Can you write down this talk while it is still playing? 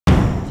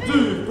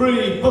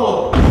3,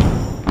 4.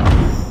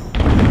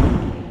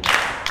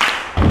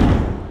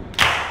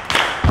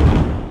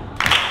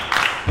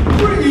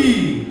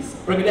 Freeze!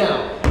 Bring it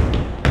down.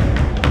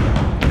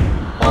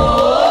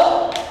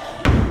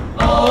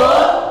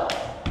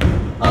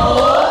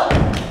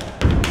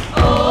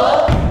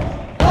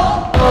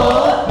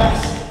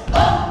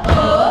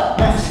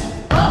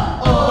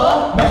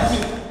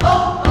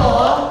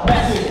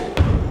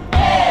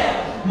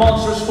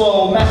 Monstrous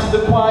flow,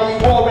 massive the choir,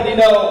 you already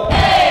know.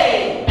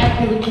 Hey!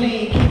 Active and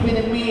clean, keeping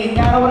it mean, you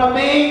know what I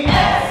mean?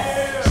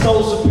 Yes!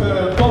 So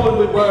superb, flowing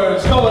with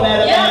words, going at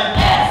it, man.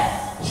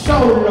 Yes!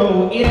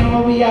 Solo, in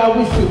what we are,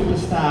 we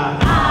superstar.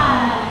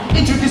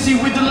 Intricacy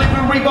with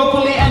delivery,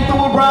 vocally and through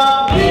a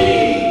rhyme.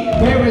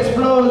 Various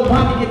flows,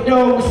 rhyming your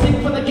dough, we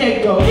sing from the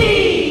get-go.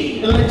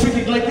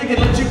 Electric,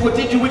 what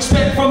did you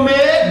expect from me?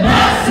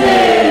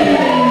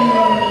 Massive!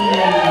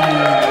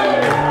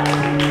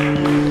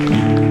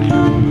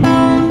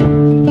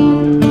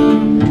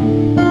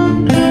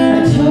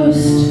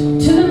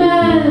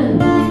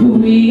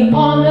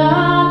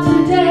 Honor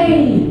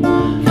today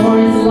for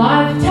his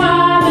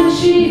lifetime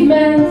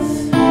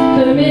achievements,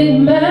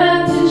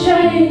 commitment to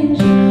change,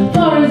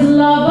 for his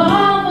love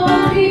of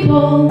all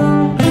people,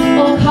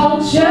 all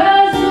cultures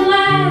and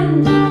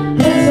land.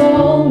 Let's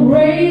all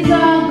raise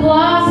our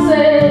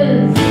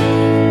glasses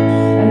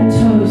and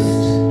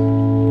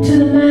toast to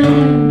the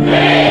man.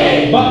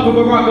 Hey! But for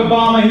Barack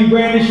Obama, he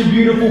brandished a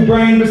beautiful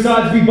brain.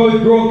 Besides, we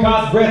both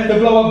broadcast breath to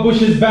blow up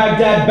Bush's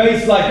Baghdad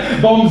base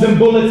like bombs and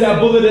bullets. Our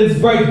bulletins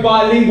break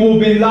bilingual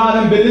Bin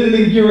Laden,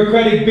 belittling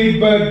bureaucratic big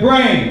bird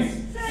brains.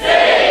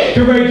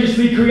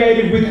 Courageously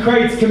created with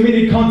crates,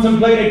 committed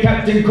contemplator,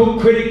 Captain Cook,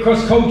 critic,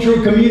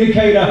 cross-cultural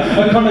communicator,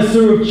 a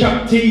connoisseur of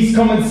Chuck T's,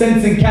 common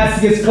sense and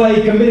Cassius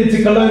Clay, committed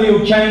to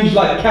colonial change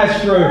like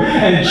Castro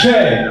and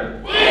Che.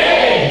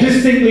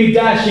 Distinctly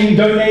dashing,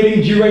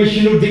 donating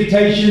durational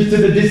dictations to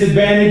the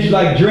disadvantaged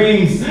like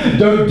dreams.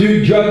 Don't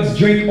do drugs,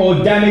 drink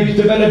or damage.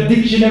 Develop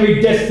dictionary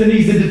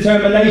destinies and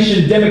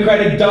determination.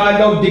 Democratic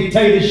dialogue,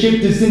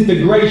 dictatorship,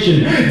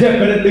 disintegration.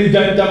 Definitely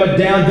don't dumb it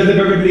down,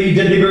 deliberately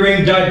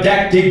delivering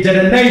didactic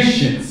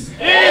detonations.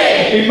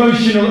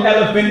 Emotional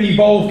elephant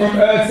evolved from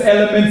Earth's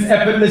elements,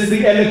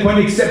 effortlessly eloquent,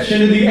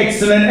 exceptionally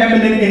excellent,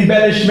 eminent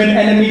embellishment,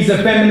 enemies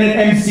of feminine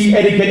MC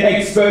etiquette,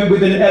 expert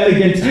with an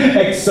elegant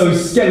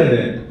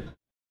exoskeleton.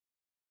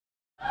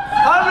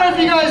 I don't know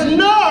if you guys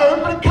know,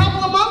 but a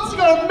couple of months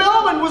ago,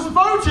 Melbourne was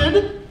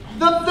voted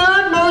the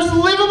 3rd most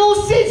livable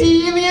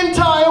city in the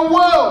entire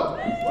world.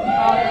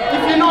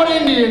 If you're not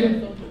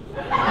Indian.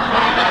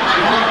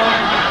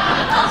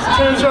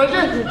 Do you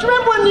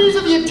remember when news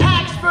of the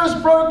attacks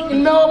first broke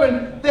in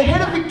Melbourne? The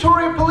head of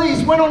Victoria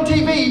Police went on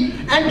TV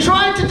and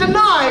tried to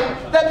deny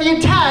that the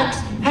attacks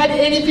had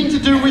anything to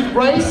do with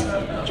race.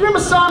 Do you remember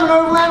Simon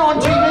Overland on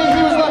TV?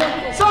 He was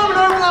like, Simon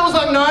Overland was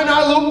like, no,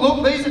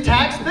 look, these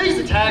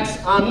attacks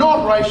are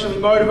not racially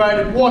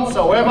motivated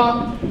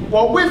whatsoever.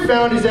 What we've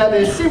found is that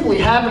they're simply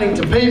happening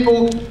to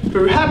people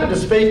who happen to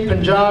speak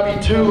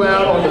Punjabi too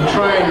loud on the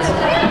trains.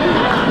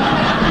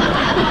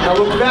 Now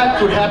look, that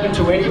could happen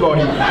to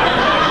anybody.